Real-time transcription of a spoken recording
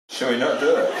Shall we not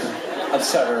do it? I'm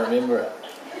just trying to remember it.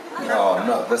 Oh,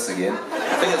 not this again.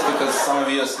 I think it's because some of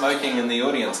you are smoking in the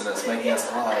audience and it's making us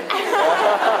high.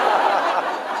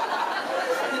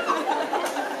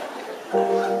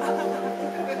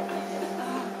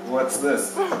 What's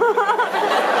this?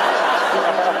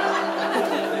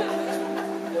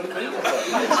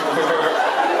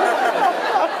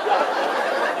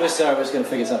 We're sorry, we're just going to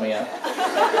figure something out.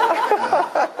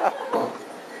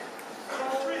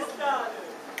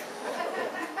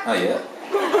 Oh, yeah.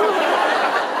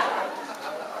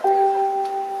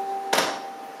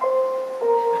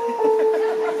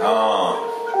 Oh,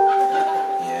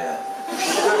 yeah.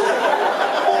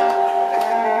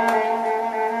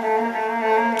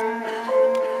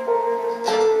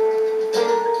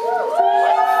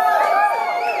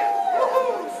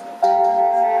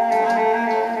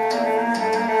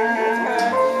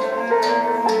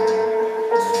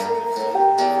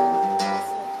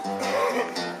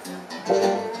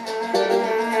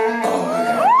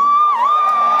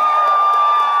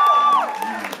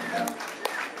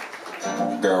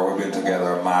 Girl, we've been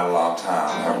together a mighty long time,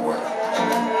 haven't we?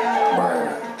 Baby.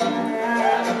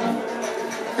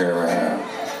 Here we have.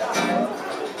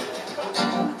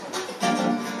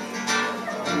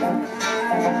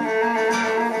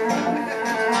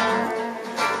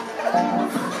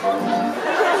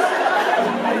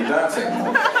 Are you dancing?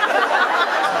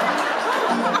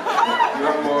 You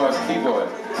want more keyboard?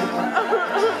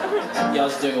 Yeah, I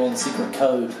was doing all the secret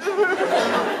code.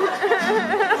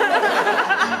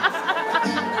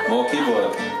 More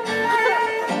keyboard.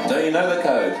 Don't you know the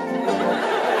code?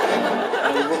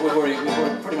 We've already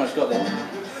pretty much got that.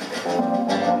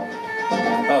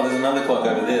 Oh, there's another clock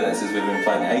over there that says we've been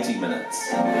playing 80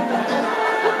 minutes.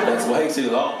 That's way too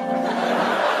long.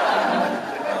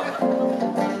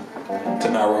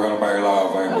 Tonight we're gonna make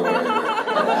love, ain't we, baby?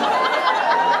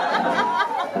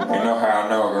 You know how I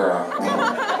know, girl?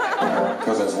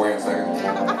 Because it's Wednesday.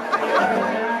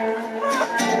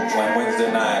 When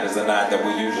Wednesday night is the night that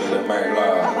we usually make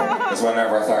love. It's when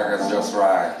everything is just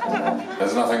right.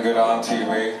 There's nothing good on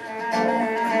TV.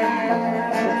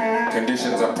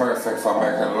 Conditions are perfect for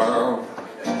making love.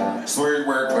 Sweet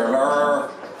weekly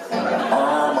love.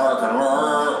 I'm making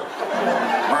love.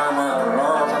 I'm making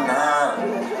love tonight.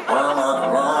 I'm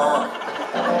making love.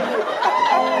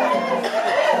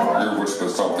 You whisper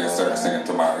something sexy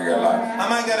into my ear like, I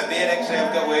might go to bed, actually,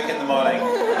 I've got work in the morning.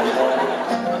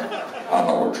 I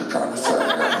know what you're trying to say.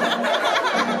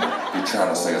 You're trying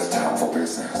to say it's time for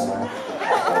business.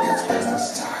 It's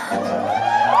business time.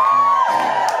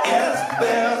 It's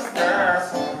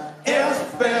business. It's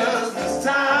business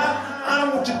time. I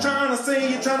know what you're trying to say.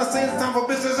 You're trying to say it's time for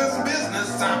business. It's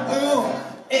business time. Ooh,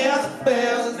 it's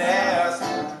business.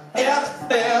 It's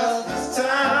business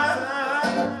time.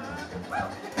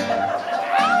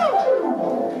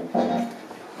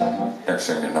 Next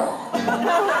thing you know,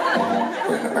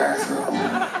 we're in the bathroom,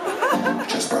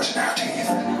 just brushing our teeth.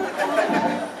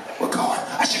 We're going,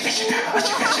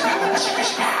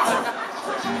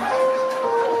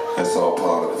 it's all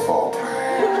part of the foreplay.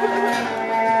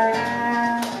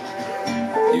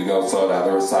 You go sort out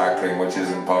the recycling, which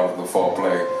isn't part of the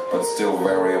foreplay, but still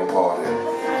very important.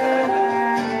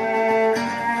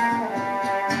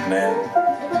 And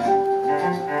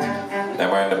then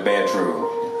we're in the bedroom.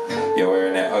 You're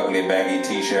wearing that ugly baggy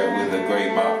t-shirt with the gray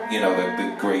mark, you know, the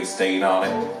big gray stain on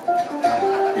it.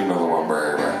 You know the one,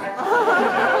 baby.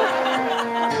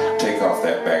 Take off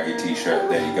that baggy t-shirt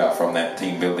that you got from that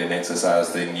team building exercise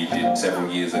thing you did several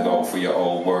years ago for your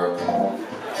old work.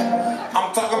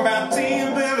 I'm talking about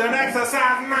team building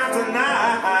exercise, not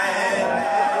tonight.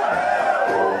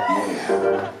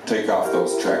 Yeah. Take off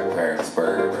those track pants,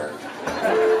 baby.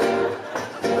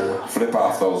 Flip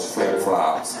off those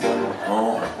flip-flops.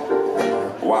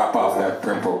 Wipe off that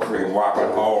pimple cream, wipe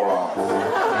it all off.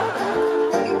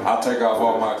 I'll take off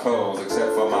all my clothes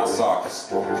except for my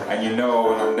socks. And you know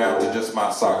when I'm down to just my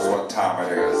socks what time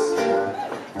it is.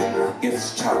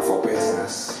 It's time for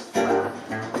business.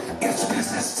 It's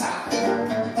business time.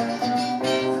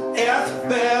 It's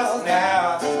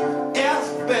business. It's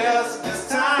business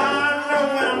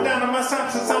time. When I'm down to my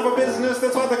socks, it's time for business.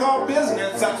 That's what they call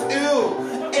business socks. Ooh.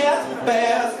 It's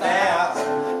business.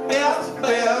 It's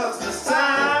business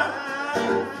time.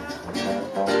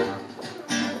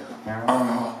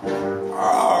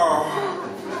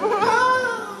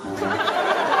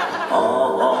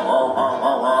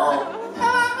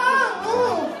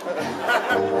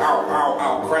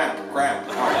 Ow, cramp.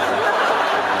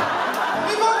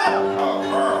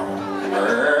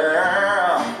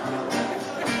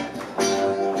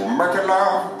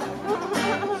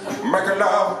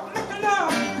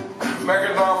 Make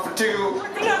it love for two.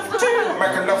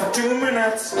 Making love for 2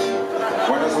 minutes.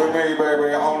 When it's with me,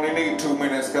 baby, I only need 2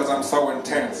 minutes because I'm so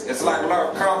intense. It's like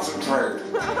love concentrate.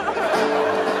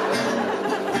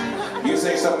 You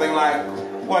say something like,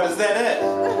 what is that it?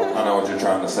 I know what you're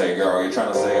trying to say, girl. You're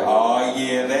trying to say, oh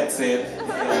yeah, that's it.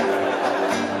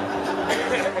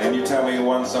 And you tell me you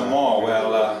want some more.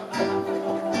 Well,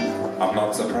 I'm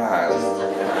not surprised.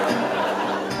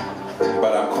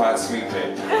 But I'm quite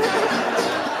sleepy.